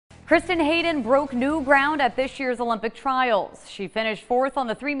Kristen Hayden broke new ground at this year's Olympic trials. She finished fourth on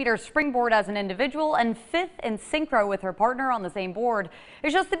the 3-meter springboard as an individual and fifth in synchro with her partner on the same board.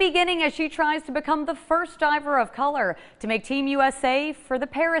 It's just the beginning as she tries to become the first diver of color to make Team USA for the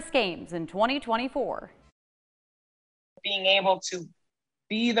Paris Games in 2024. Being able to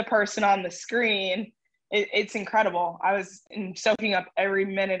be the person on the screen, it's incredible. I was soaking up every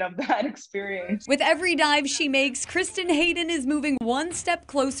minute of that experience. With every dive she makes, Kristen Hayden is moving one step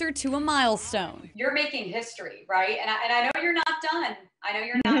closer to a milestone. You're making history, right? And I know you're not done. I know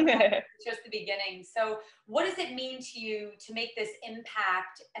you're not done. It's just the beginning. So what does it mean to you to make this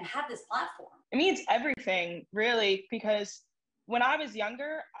impact and have this platform? It means everything, really, because when I was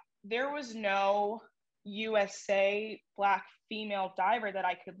younger, there was no USA Black female diver that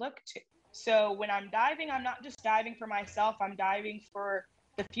I could look to. So when I'm diving, I'm not just diving for myself, I'm diving for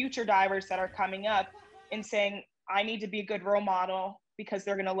the future divers that are coming up and saying, I need to be a good role model because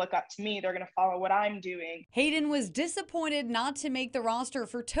they're going to look up to me. They're going to follow what I'm doing. Hayden was disappointed not to make the roster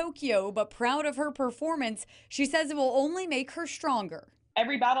for Tokyo, but proud of her performance. She says it will only make her stronger.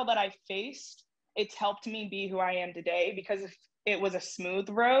 Every battle that I've faced, it's helped me be who I am today, because if it was a smooth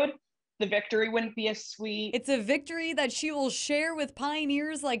road, the victory wouldn't be as sweet. It's a victory that she will share with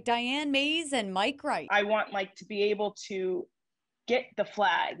pioneers like Diane Mays and Mike Wright. I want to be able to get the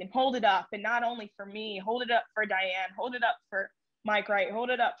flag and hold it up, and not only for me, hold it up for Diane, hold it up for Mike Wright, hold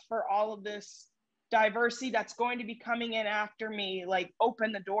it up for all of this diversity that's going to be coming in after me,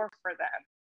 open the door for them.